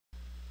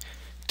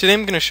Today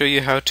I'm going to show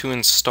you how to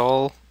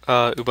install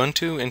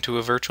Ubuntu into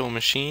a virtual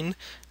machine.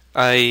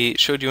 I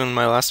showed you in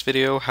my last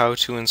video how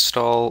to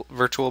install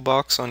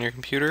VirtualBox on your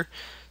computer,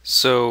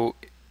 so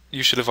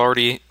you should have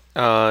already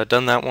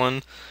done that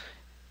one.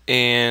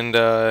 And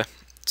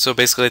so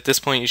basically at this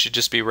point you should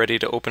just be ready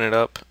to open it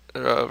up.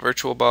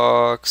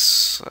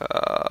 VirtualBox,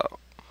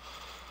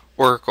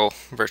 Oracle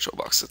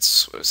VirtualBox,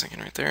 that's what I was thinking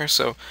right there.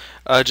 So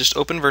just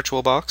open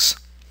VirtualBox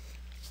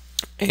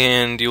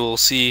and you'll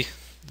see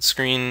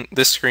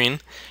this screen,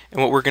 and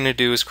what we're going to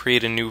do is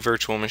create a new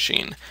virtual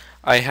machine.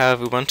 I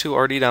have Ubuntu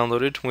already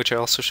downloaded, which I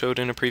also showed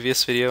in a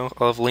previous video.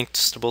 I'll have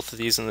links to both of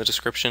these in the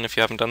description if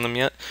you haven't done them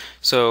yet.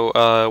 So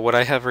what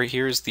I have right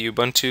here is the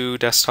Ubuntu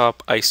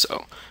desktop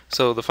ISO.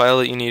 So the file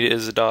that you need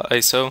is a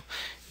 .iso.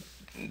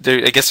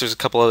 I guess there's a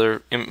couple other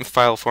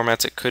file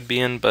formats it could be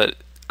in, but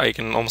I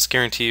can almost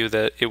guarantee you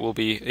that it will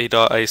be a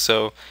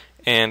 .iso,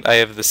 and I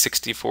have the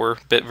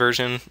 64-bit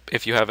version.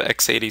 If you have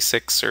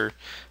x86 or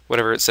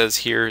whatever it says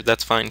here,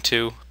 that's fine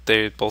too.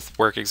 They both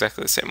work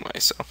exactly the same way.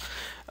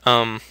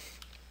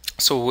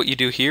 So what you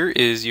do here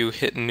is you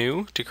hit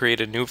new to create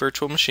a new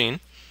virtual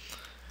machine,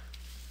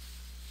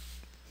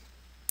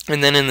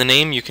 and then in the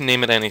name you can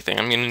name it anything.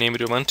 I'm going to name it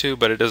Ubuntu,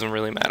 but it doesn't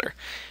really matter.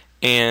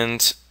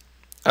 And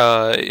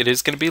it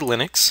is going to be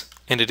Linux,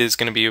 and it is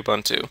going to be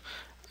Ubuntu.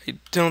 I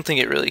don't think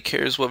it really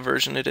cares what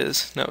version it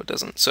is. No, it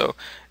doesn't. So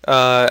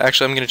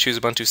actually I'm going to choose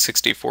Ubuntu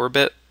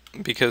 64-bit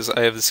because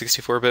I have the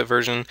 64-bit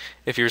version.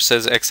 If yours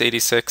says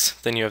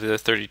x86, then you have the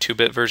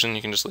 32-bit version.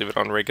 You can just leave it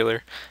on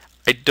regular.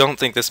 I don't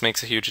think this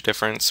makes a huge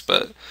difference,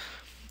 but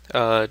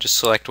just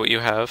select what you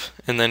have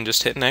and then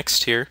just hit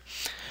next here.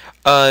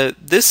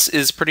 This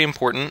is pretty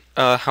important,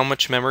 how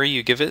much memory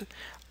you give it.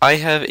 I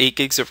have 8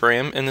 gigs of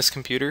RAM in this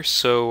computer,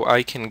 so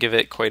I can give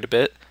it quite a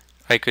bit.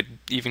 I could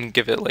even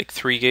give it like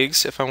 3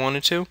 gigs if I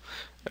wanted to,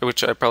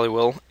 which I probably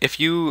will. If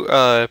you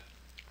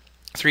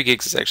 3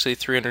 gigs is actually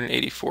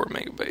 384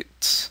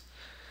 megabytes.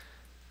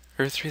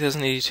 Or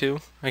 3082?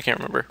 I can't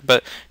remember.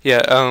 But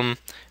yeah,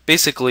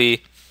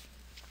 basically,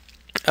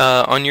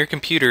 on your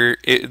computer,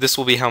 this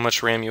will be how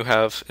much RAM you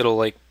have. It'll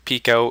like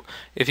peak out.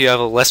 If you have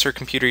a lesser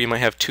computer, you might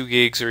have 2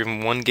 gigs or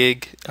even 1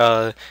 gig.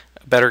 A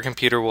better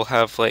computer will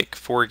have like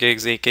 4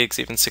 gigs, 8 gigs,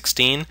 even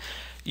 16.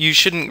 You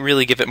shouldn't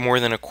really give it more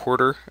than a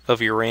quarter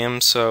of your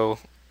RAM, so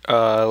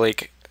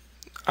like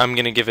I'm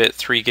gonna give it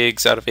 3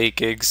 gigs out of 8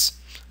 gigs.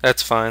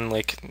 That's fine,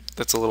 like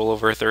that's a little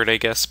over a third, I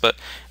guess, but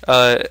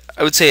I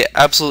would say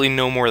absolutely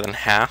no more than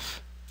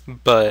half,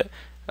 but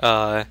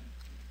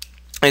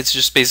it's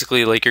just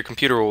basically like your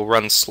computer will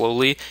run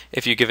slowly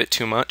if you give it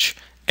too much,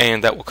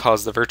 and that will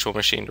cause the virtual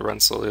machine to run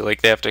slowly.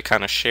 Like they have to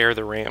kind of share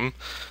the RAM.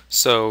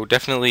 So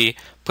definitely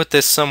put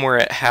this somewhere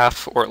at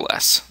half or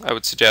less, I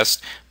would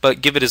suggest,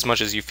 but give it as much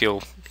as you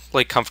feel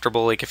like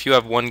comfortable. Like if you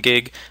have 1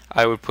 gig,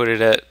 I would put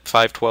it at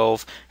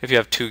 512. If you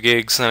have 2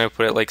 gigs, then I would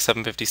put it like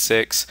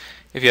 756.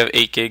 If you have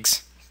 8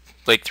 gigs,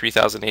 like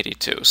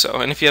 3082. So,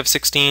 and if you have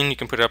 16, you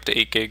can put it up to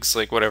 8 gigs,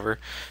 like whatever,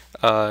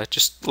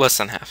 just less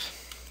than half.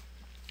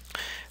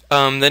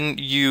 Then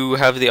you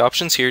have the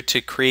options here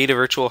to create a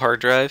virtual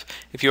hard drive.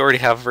 If you already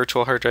have a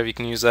virtual hard drive, you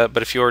can use that,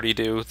 but if you already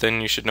do, then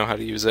you should know how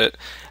to use it.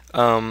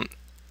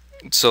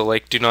 So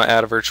like do not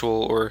add a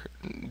virtual, or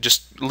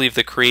just leave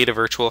the create a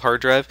virtual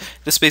hard drive.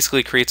 This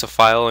basically creates a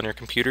file on your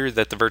computer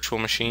that the virtual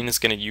machine is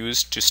going to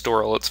use to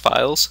store all its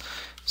files.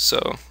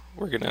 So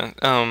we're going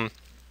to,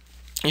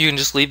 you can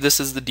just leave this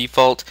as the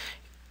default.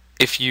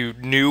 If you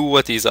knew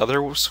what these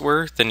others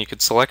were, then you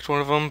could select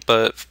one of them,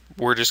 but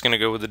we're just going to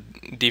go with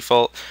the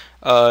default.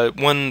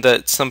 One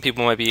that some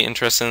people might be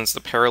interested in is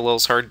the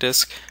Parallels hard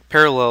disk.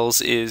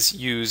 Parallels is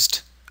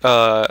used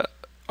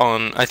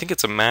on, I think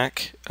it's a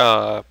Mac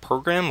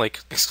program,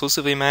 like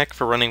exclusively Mac,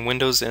 for running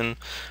Windows in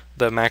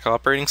the Mac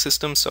operating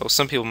system, so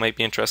some people might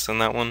be interested in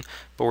that one,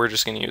 but we're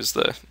just going to use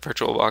the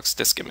VirtualBox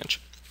disk image.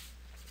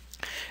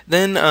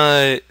 Then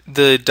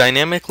the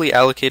dynamically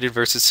allocated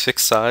versus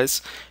fixed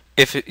size.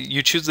 If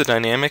you choose the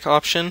dynamic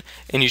option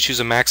and you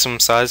choose a maximum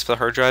size for the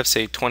hard drive,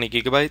 say 20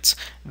 gigabytes,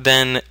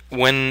 then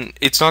when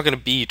it's not going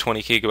to be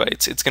 20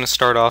 gigabytes, it's going to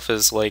start off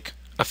as like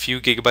a few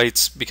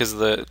gigabytes because of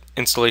the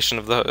installation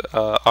of the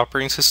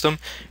operating system,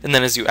 and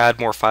then as you add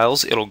more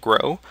files, it'll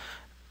grow,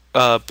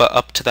 but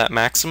up to that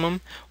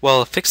maximum.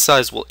 Well, a fixed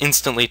size will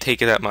instantly take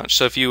that much.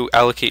 So if you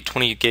allocate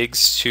 20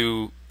 gigs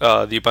to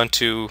the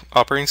Ubuntu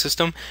operating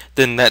system,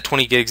 then that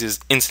 20 gigs is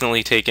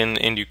instantly taken,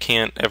 and you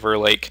can't ever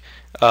like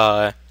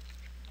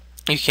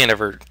you can't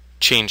ever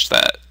change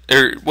that.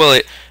 Or well,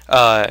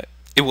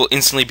 it will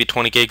instantly be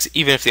 20 gigs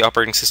even if the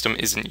operating system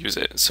isn't use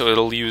it. So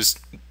it'll use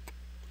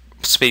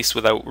space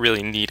without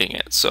really needing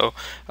it. So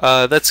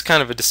that's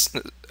kind of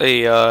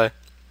a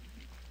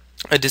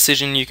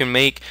decision you can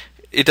make.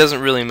 It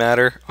doesn't really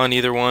matter on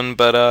either one,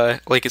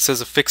 but like it says,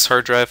 a fixed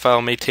hard drive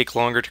file may take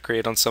longer to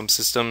create on some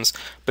systems,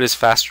 but is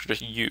faster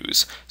to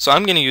use. So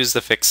I'm going to use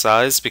the fixed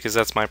size because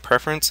that's my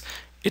preference.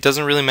 It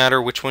doesn't really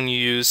matter which one you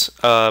use,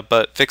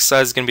 but fixed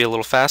size is going to be a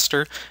little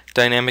faster.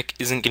 Dynamic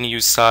isn't going to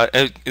use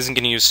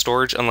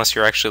storage unless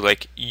you're actually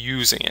like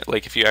using it.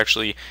 Like if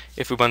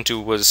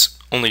Ubuntu was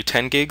only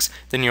 10 gigs,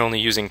 then you're only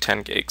using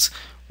 10 gigs.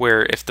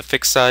 Where if the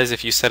fixed size,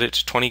 if you set it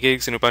to 20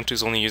 gigs and Ubuntu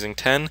is only using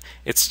 10,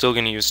 it's still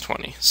going to use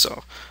 20.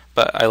 So,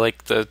 but I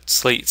like the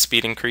slight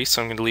speed increase,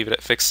 so I'm going to leave it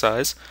at fixed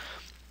size.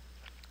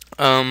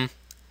 Then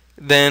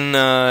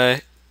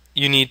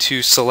you need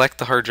to select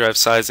the hard drive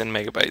size in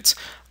megabytes.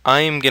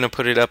 I am going to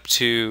put it up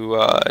to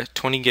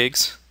 20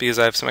 gigs because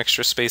I have some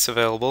extra space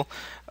available.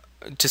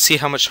 To see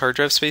how much hard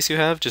drive space you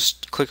have,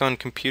 just click on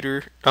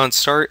computer on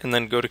start and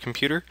then go to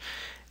computer,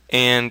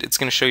 and it's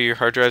going to show you your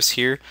hard drives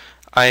here.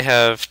 I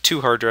have 2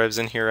 hard drives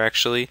in here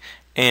actually,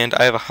 and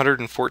I have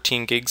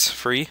 114 gigs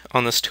free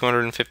on this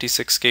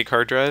 256 gig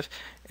hard drive,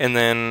 and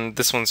then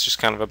this one's just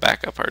kind of a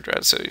backup hard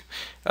drive. So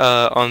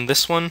on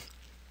this one,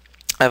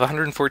 I have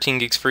 114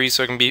 gigs free,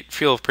 so I can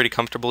feel pretty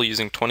comfortable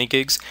using 20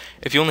 gigs.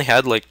 If you only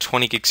had like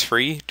 20 gigs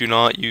free, do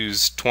not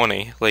use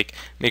 20. Like,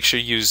 make sure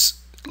you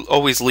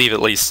always leave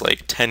at least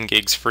like 10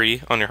 gigs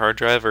free on your hard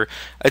drive, or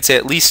I'd say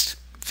at least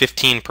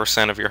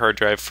 15% of your hard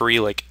drive free,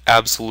 like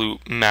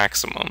absolute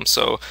maximum.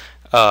 So,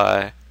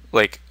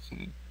 like,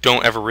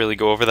 don't ever really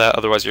go over that,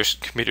 otherwise your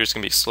computer's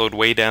going to be slowed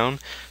way down.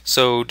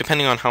 So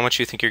depending on how much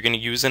you think you're going to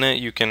use in it,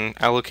 you can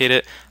allocate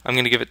it. I'm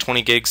going to give it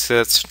 20 gigs, so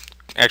that's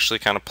actually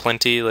kind of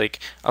plenty. Like,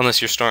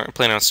 unless you're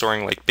planning on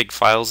storing like big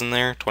files in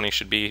there, 20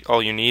 should be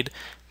all you need,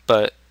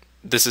 but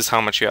this is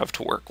how much you have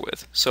to work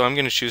with. So I'm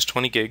going to choose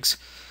 20 gigs.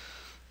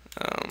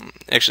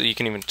 Actually, you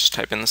can even just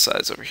type in the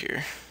size over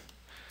here.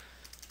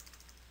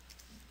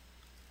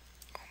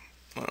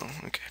 Well,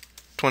 okay,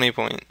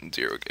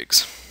 20.0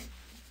 gigs.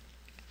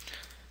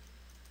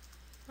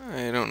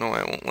 I don't know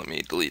why it won't let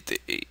me delete the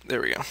 8.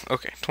 There we go.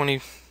 Okay,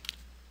 20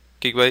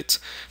 gigabytes.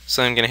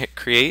 So I'm going to hit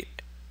create,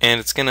 and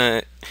it's going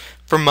to,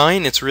 for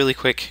mine, it's really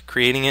quick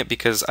creating it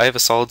because I have a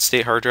solid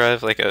state hard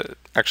drive, like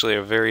actually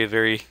a very,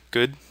 very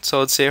good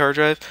solid state hard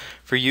drive.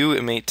 For you,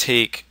 it may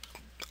take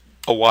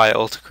a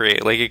while to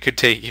create. Like, it could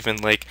take even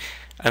like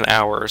an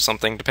hour or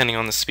something, depending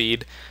on the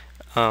speed.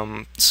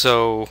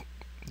 So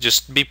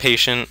just be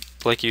patient.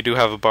 Like, you do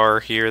have a bar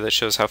here that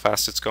shows how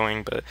fast it's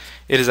going, but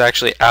it is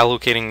actually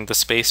allocating the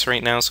space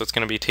right now, so it's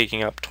going to be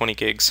taking up 20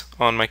 gigs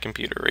on my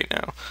computer right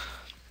now.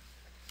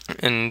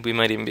 And we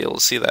might even be able to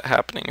see that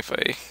happening if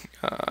I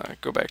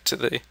go back to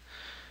the...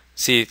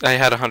 See, I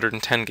had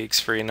 110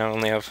 gigs free, now I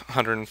only have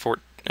 104.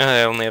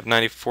 I only have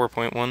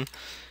 94.1.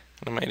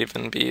 It might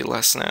even be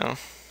less now.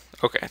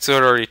 Okay, so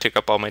it already took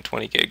up all my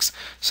 20 gigs.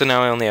 So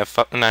now I only have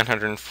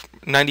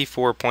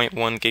 994.1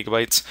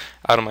 gigabytes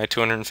out of my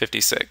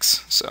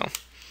 256. So,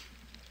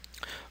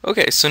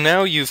 okay, so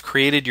now you've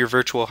created your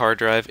virtual hard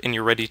drive and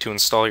you're ready to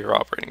install your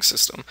operating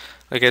system.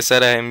 Like I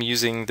said, I am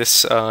using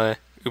this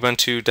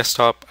Ubuntu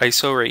desktop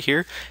ISO right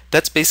here.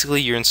 That's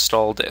basically your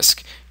install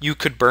disk. You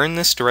could burn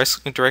this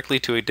directly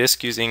to a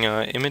disk using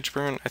image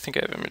burn. I think I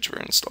have image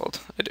burn installed.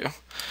 I do.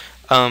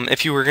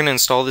 If you were going to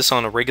install this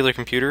on a regular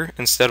computer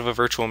instead of a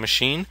virtual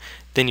machine,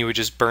 then you would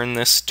just burn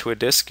this to a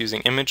disk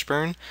using image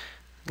burn.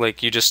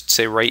 Like, you just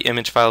say write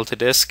image file to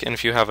disk, and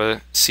if you have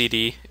a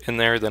CD in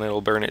there, then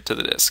it'll burn it to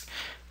the disk.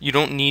 You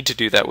don't need to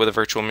do that with a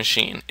virtual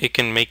machine. It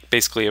can make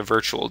basically a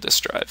virtual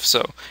disk drive,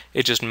 so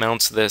it just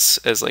mounts this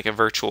as like a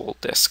virtual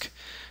disk.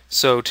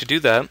 So to do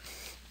that,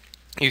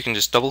 you can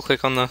just double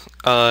click on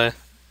the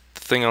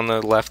thing on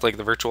the left, like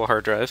the virtual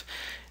hard drive,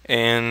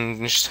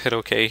 and just hit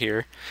OK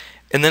here.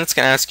 And then it's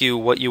going to ask you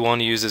what you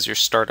want to use as your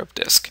startup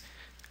disk.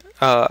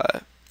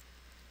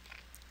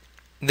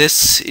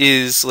 This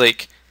is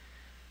like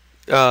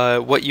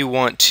what you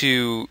want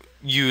to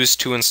use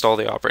to install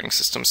the operating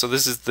system. So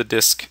this is the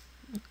disk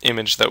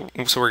image so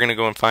we're going to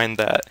go and find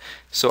that.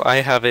 So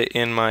I have it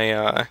in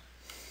my,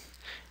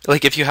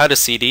 like, if you had a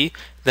CD,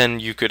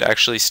 then you could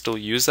actually still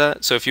use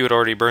that. So if you had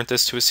already burnt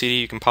this to a CD,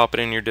 you can pop it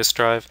in your disk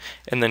drive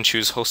and then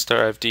choose host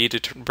drive D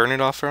to burn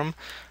it off from.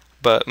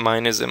 But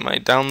mine is in my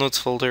downloads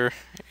folder,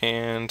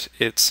 and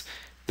it's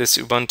this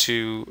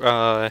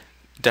Ubuntu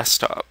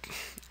desktop.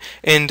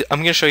 And I'm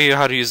going to show you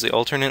how to use the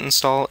alternate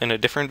install in a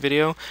different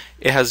video.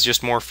 It has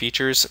just more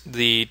features.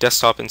 The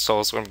desktop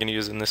install is what I'm going to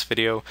use in this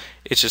video.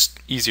 It's just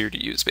easier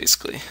to use,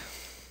 basically.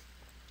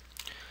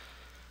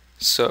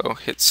 So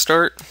hit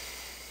start.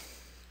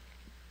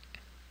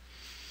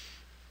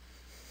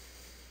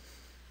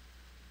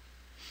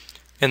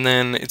 And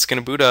then it's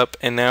going to boot up,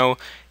 and now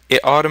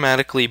it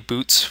automatically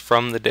boots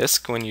from the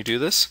disk when you do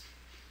this.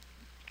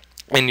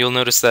 And you'll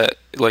notice that,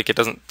 like, it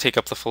doesn't take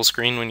up the full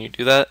screen when you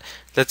do that.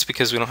 That's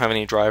because we don't have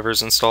any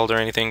drivers installed or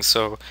anything,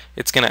 so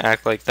it's going to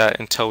act like that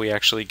until we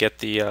actually get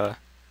the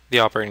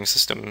operating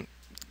system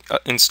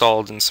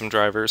installed and some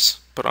drivers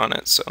put on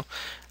it. So,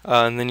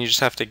 and then you just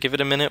have to give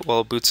it a minute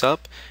while it boots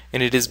up,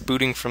 and it is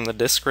booting from the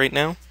disk right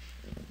now.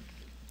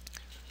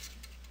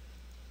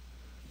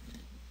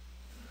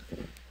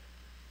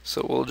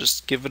 So we'll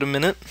just give it a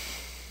minute.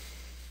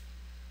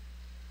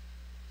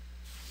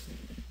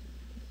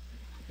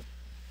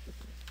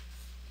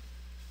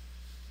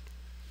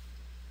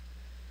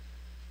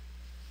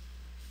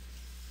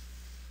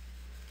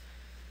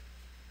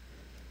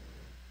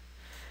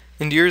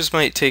 And yours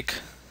might take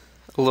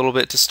a little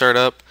bit to start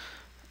up.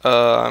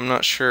 I'm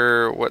not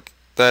sure what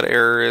that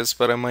error is,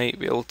 but I might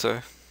be able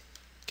to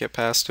get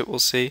past it. We'll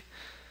see.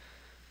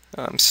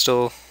 I'm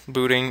still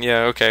booting.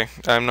 Yeah, okay.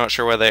 I'm not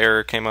sure why the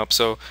error came up,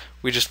 so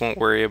we just won't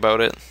worry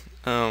about it.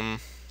 And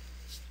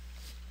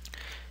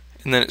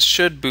then it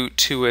should boot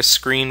to a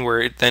screen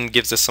where it then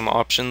gives us some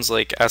options,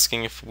 like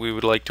asking if we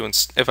would like to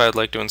if I'd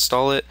like to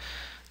install it.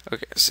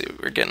 Okay, see,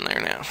 we're getting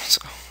there now.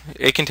 So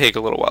it can take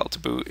a little while to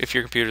boot. If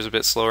your computer's a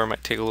bit slower, it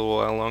might take a little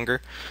while longer.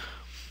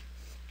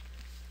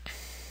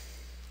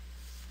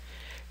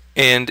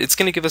 And it's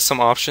going to give us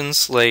some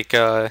options, like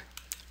it's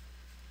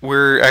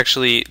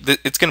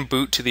going to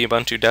boot to the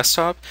Ubuntu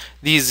desktop.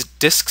 These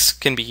disks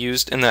can be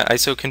used, and that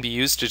ISO can be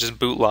used to just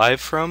boot live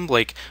from,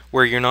 like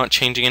where you're not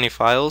changing any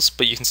files,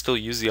 but you can still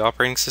use the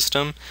operating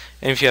system.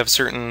 And if you have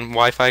certain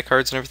Wi-Fi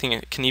cards and everything,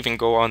 it can even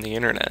go on the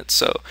internet.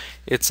 So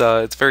it's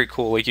very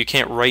cool. Like you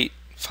can't write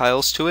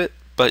files to it,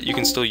 but you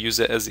can still use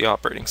it as the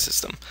operating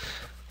system.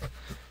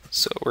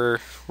 So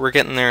we're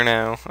getting there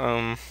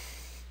now.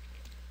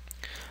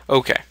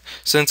 Okay,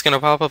 so it's going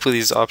to pop up with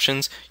these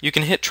options. You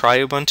can hit try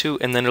Ubuntu,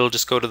 and then it'll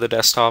just go to the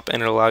desktop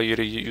and it'll allow you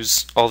to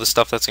use all the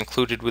stuff that's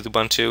included with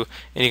Ubuntu,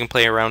 and you can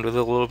play around with it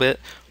a little bit.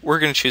 We're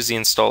going to choose the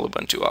install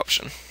Ubuntu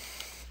option.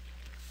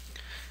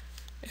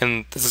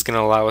 And this is going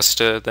to allow us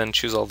to then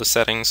choose all the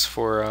settings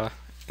for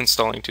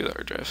installing to the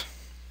hard drive.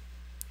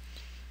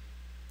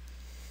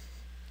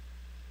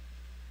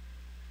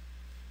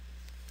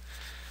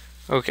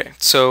 Okay,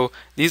 so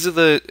these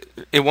are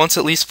it wants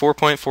at least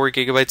 4.4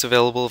 gigabytes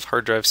available of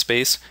hard drive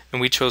space, and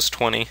we chose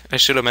 20. I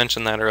should have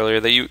mentioned that earlier,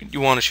 that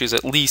you want to choose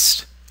at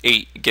least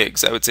 8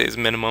 gigs, I would say is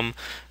minimum,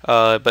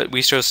 but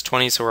we chose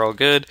 20, so we're all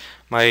good.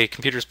 My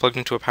computer's plugged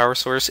into a power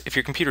source. If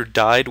your computer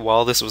died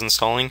while this was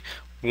installing,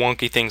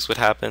 wonky things would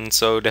happen,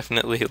 so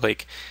definitely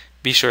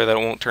be sure that it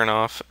won't turn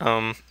off.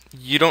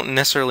 You don't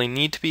necessarily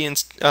need to be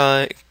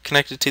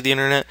connected to the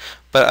internet,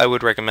 but I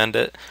would recommend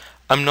it.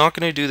 I'm not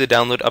going to do the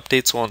download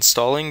updates while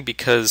installing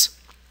because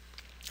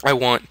I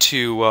want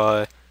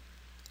this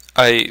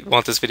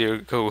video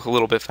to go a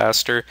little bit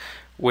faster,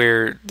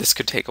 where this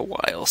could take a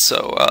while.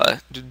 So,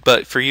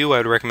 but for you, I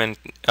would recommend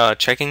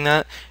checking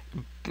that.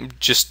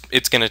 Just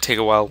it's going to take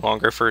a while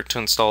longer for it to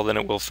install than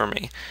it will for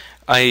me.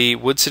 I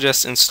would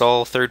suggest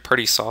install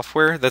third-party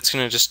software. That's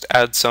going to just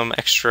add some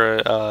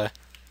extra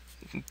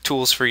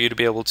tools for you to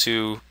be able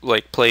to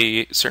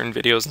play certain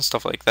videos and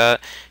stuff like that.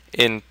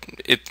 And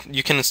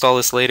you can install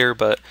this later,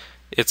 but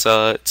it's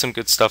some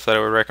good stuff that I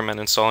would recommend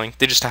installing.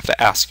 They just have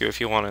to ask you if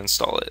you want to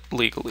install it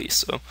legally.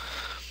 So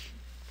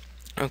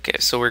okay,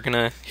 so we're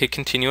gonna hit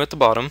continue at the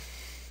bottom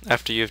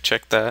after you've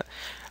checked that.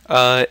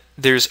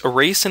 There's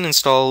erase and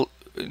install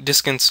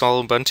disk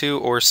install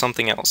Ubuntu or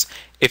something else.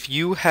 If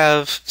you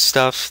have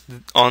stuff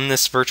on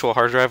this virtual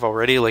hard drive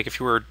already, like if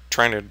you were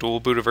trying to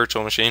dual boot a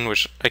virtual machine,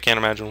 which I can't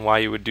imagine why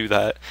you would do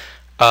that,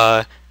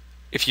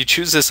 if you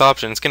choose this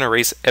option, it's going to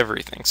erase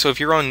everything. So if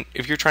you're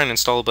trying to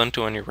install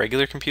Ubuntu on your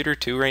regular computer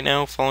too right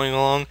now, following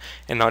along,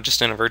 and not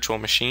just in a virtual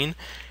machine,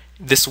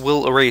 this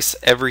will erase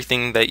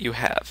everything that you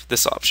have,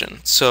 this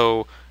option.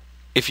 So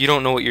if you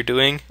don't know what you're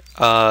doing,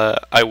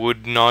 I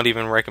would not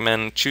even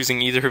recommend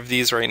choosing either of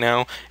these right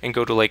now, and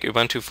go to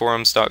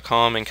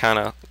ubuntuforums.com and kind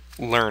of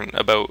learn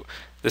about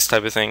this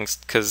type of things,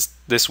 because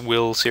this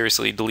will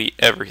seriously delete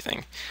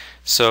everything.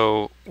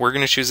 So we're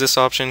going to choose this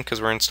option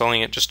because we're installing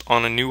it just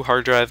on a new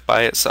hard drive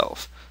by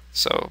itself.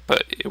 So,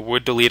 but it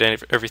would delete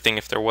everything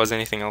if there was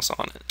anything else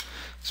on it.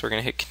 So we're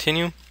going to hit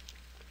continue.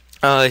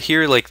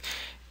 Here,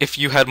 if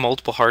you had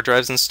multiple hard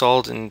drives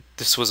installed and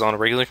this was on a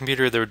regular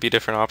computer, there would be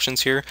different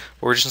options here.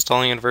 But we're just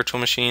installing a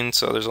virtual machine,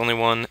 so there's only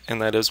one, and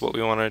that is what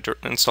we want to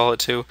install it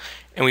to.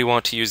 And we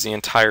want to use the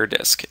entire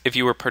disk. If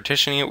you were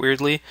partitioning it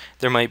weirdly,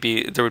 there would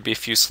be a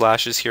few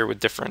slashes here with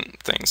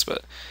different things,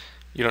 but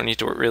you don't need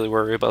to really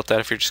worry about that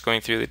if you're just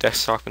going through the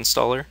desktop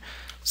installer.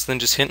 So then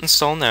just hit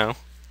install now,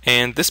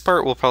 and this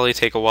part will probably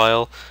take a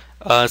while.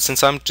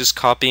 Since I'm just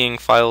copying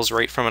files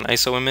right from an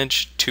ISO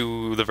image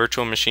to the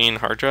virtual machine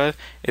hard drive,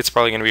 it's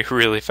probably going to be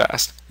really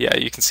fast. Yeah,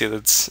 you can see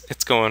that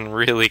it's going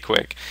really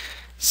quick.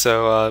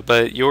 So,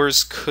 but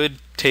yours could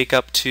take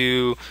up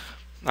to,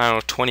 I don't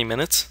know, 20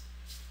 minutes.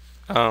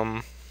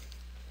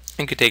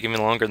 It could take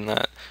even longer than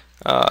that.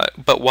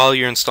 But while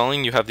you're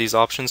installing, you have these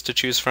options to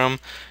choose from.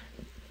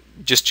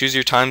 Just choose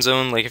your time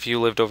zone. Like if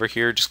you lived over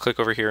here, just click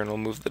over here and we'll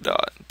move the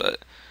dot. But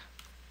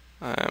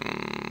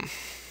I'm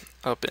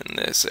up in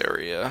this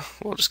area.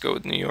 We'll just go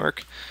with New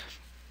York.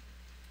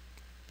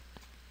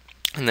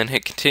 And then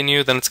hit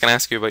continue. Then it's going to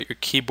ask you about your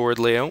keyboard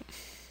layout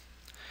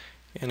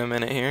in a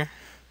minute here.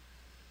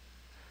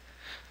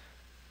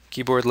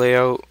 Keyboard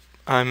layout.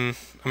 I'm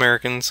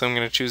American, so I'm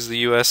going to choose the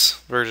US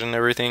version.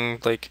 Everything,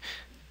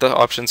 the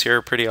options here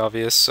are pretty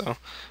obvious, so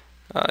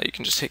you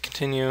can just hit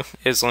continue.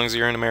 As long as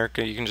you're in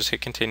America, you can just hit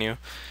continue.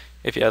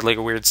 If you had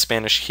a weird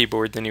Spanish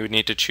keyboard, then you would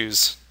need to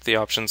choose the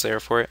options there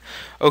for it.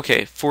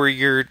 Okay, for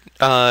your,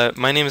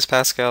 my name is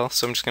Pascal,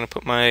 so I'm just going to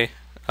put my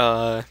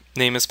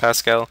name as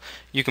Pascal.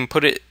 You can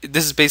put it,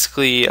 this is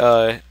basically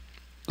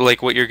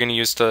what you're going to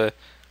use to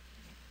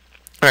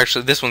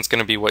Actually, this one's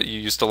going to be what you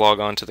use to log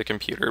on to the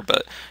computer,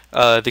 but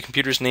the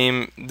computer's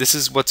name, this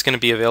is what's going to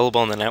be available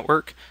on the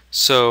network.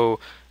 So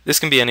this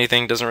can be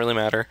anything, doesn't really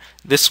matter.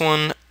 This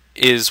one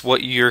is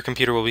what your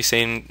computer will be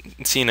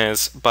seen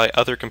as by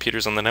other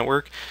computers on the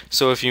network.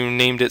 So if you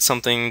named it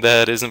something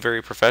that isn't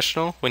very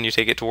professional, when you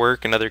take it to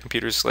work and other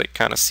computers like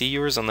kind of see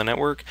yours on the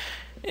network,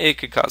 it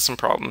could cause some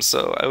problems.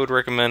 So I would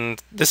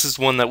recommend, this is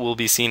one that will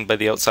be seen by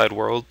the outside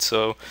world,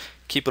 so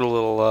keep it a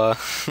little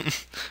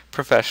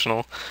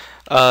professional.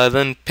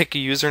 Then pick a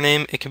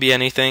username. It can be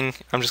anything.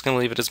 I'm just going to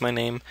leave it as my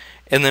name.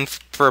 And then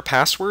for a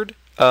password,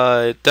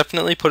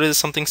 definitely put it as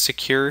something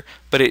secure,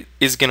 but it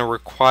is going to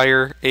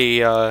require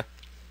a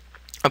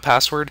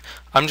password.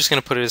 I'm just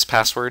going to put it as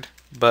password,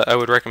 but I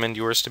would recommend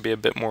yours to be a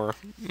bit more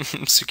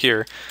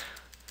secure.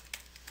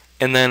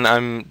 And then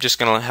I'm just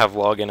going to have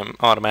login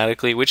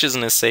automatically, which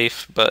isn't as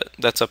safe, but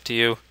that's up to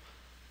you.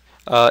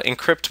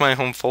 Encrypt my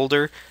home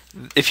folder.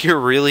 If you're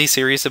really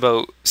serious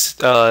about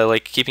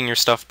like keeping your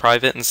stuff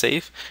private and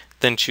safe,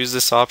 then choose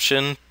this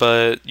option,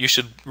 but you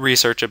should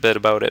research a bit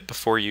about it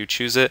before you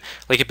choose it.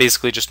 Like, it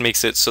basically just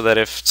makes it so that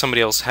if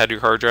somebody else had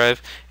your hard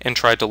drive and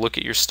tried to look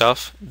at your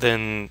stuff,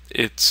 then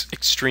it's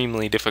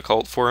extremely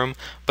difficult for them,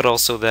 but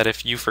also that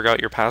if you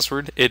forgot your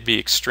password, it'd be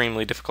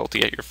extremely difficult to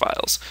get your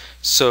files.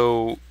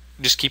 So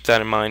just keep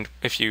that in mind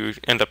if you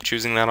end up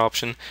choosing that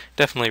option.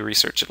 Definitely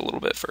research it a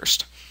little bit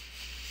first.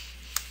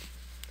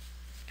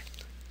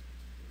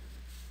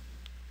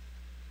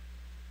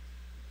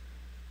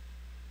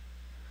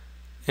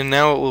 And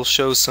now it will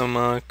show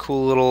some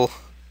cool little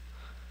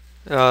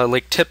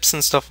like tips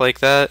and stuff like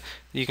that.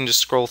 You can just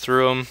scroll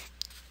through them.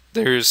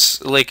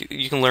 There's like,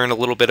 you can learn a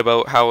little bit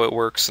about how it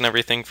works and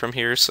everything from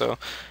here. So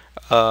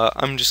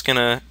I'm just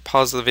gonna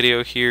pause the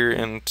video here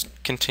and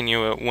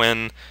continue it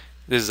when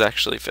this is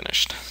actually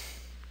finished.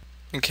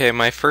 Okay,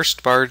 my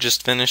first bar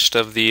just finished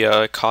of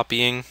the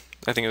copying.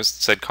 I think it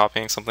said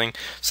copying something.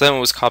 So that one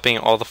was copying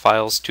all the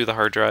files to the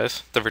hard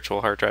drive, the virtual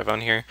hard drive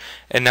on here.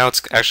 And now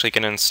it's actually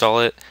going to install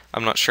it.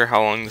 I'm not sure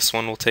how long this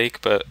one will take,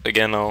 but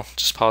again, I'll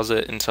just pause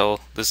it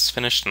until this is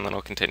finished and then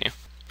I'll continue.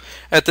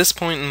 At this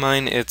point in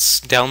mine, it's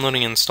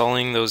downloading and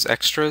installing those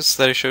extras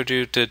that I showed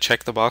you to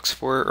check the box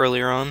for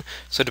earlier on.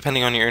 So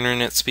depending on your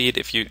internet speed,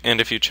 if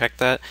you check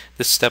that,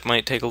 this step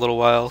might take a little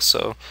while.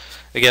 So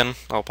again,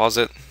 I'll pause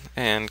it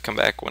and come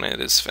back when it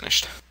is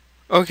finished.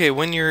 Okay,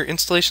 when your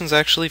installation's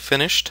actually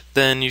finished,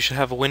 then you should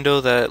have a window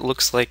that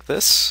looks like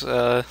this,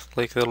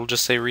 like it'll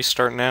just say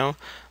restart now.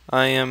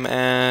 I am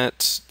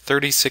at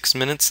 36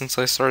 minutes since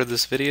I started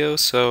this video,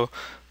 so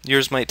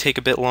yours might take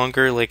a bit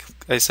longer. Like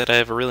I said, I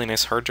have a really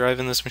nice hard drive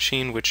in this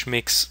machine, which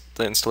makes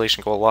the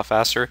installation go a lot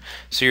faster,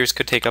 so yours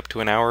could take up to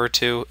an hour or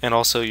two, and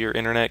also your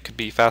internet could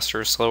be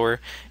faster or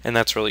slower, and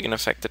that's really going to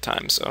affect the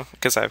time, so,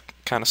 because I have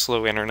kind of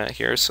slow internet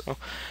here, so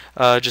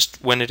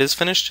just when it is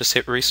finished, just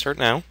hit restart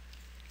now.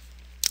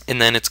 And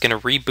then it's going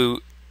to reboot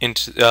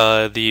into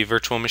the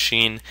virtual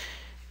machine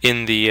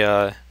in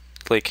the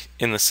like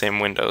in the same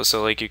window.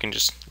 So like you can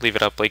just leave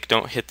it up. Like,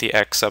 don't hit the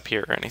X up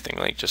here or anything.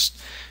 Like just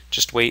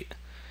wait,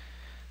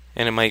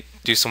 and it might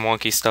do some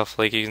wonky stuff.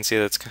 Like you can see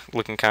that's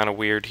looking kind of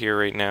weird here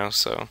right now.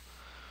 So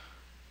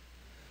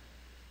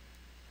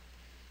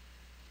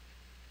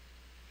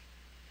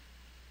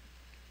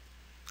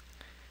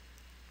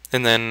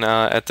and then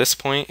at this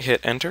point, hit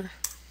enter.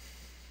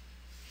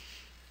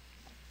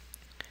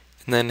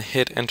 And then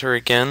hit enter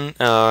again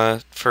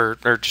or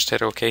just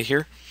hit OK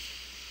here.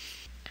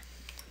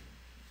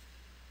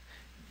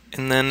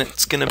 And then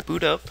it's going to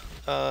boot up.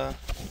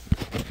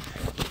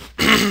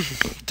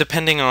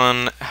 Depending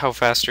on how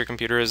fast your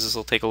computer is, this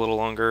will take a little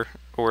longer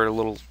or a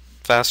little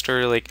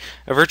faster. Like,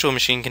 a virtual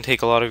machine can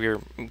take a lot of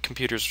your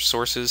computer's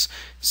resources,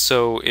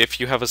 so if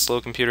you have a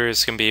slow computer,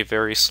 it's going to be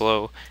very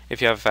slow.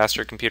 If you have a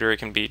faster computer, it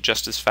can be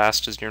just as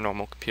fast as your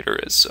normal computer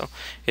is, so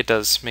it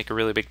does make a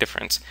really big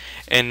difference.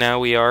 And now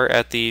we are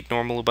at the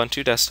normal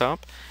Ubuntu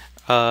desktop.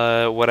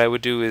 What I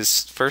would do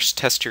is first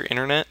test your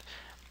internet.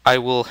 I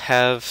will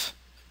have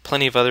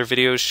plenty of other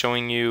videos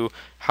showing you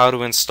how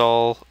to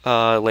install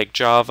like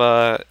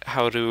Java,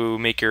 how to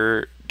make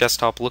your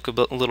desktop look a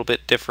little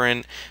bit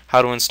different,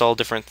 how to install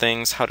different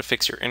things, how to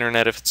fix your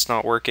internet if it's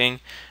not working.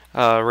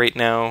 Right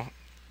now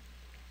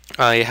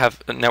I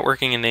have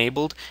networking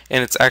enabled,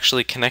 and it's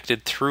actually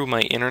connected through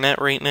my internet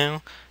right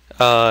now.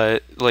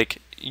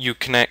 Like, you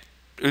connect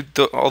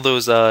all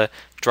those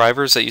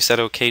drivers that you said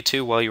OK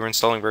to while you were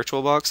installing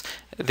VirtualBox,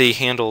 they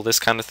handle this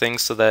kind of thing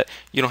so that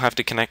you don't have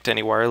to connect to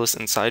any wireless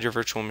inside your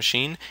virtual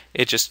machine.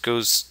 It just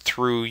goes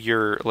through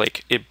your,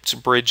 like, it's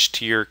bridged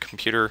to your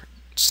computer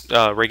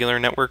regular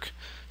network,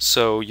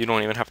 so you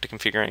don't even have to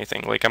configure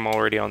anything. Like, I'm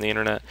already on the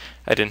internet.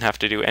 I didn't have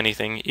to do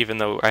anything, even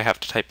though I have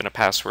to type in a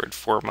password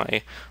for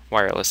my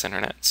wireless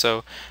internet.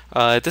 So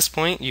at this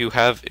point, you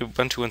have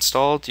Ubuntu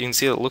installed. You can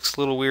see it looks a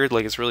little weird,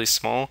 like it's really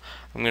small.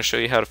 I'm going to show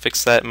you how to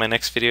fix that in my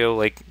next video,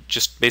 like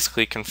just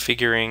basically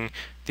configuring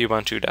the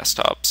Ubuntu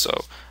desktop.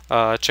 So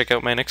check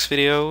out my next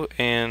video,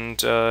 and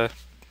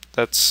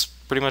that's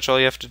pretty much all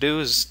you have to do.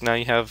 Is now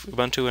you have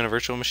Ubuntu in a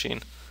virtual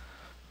machine.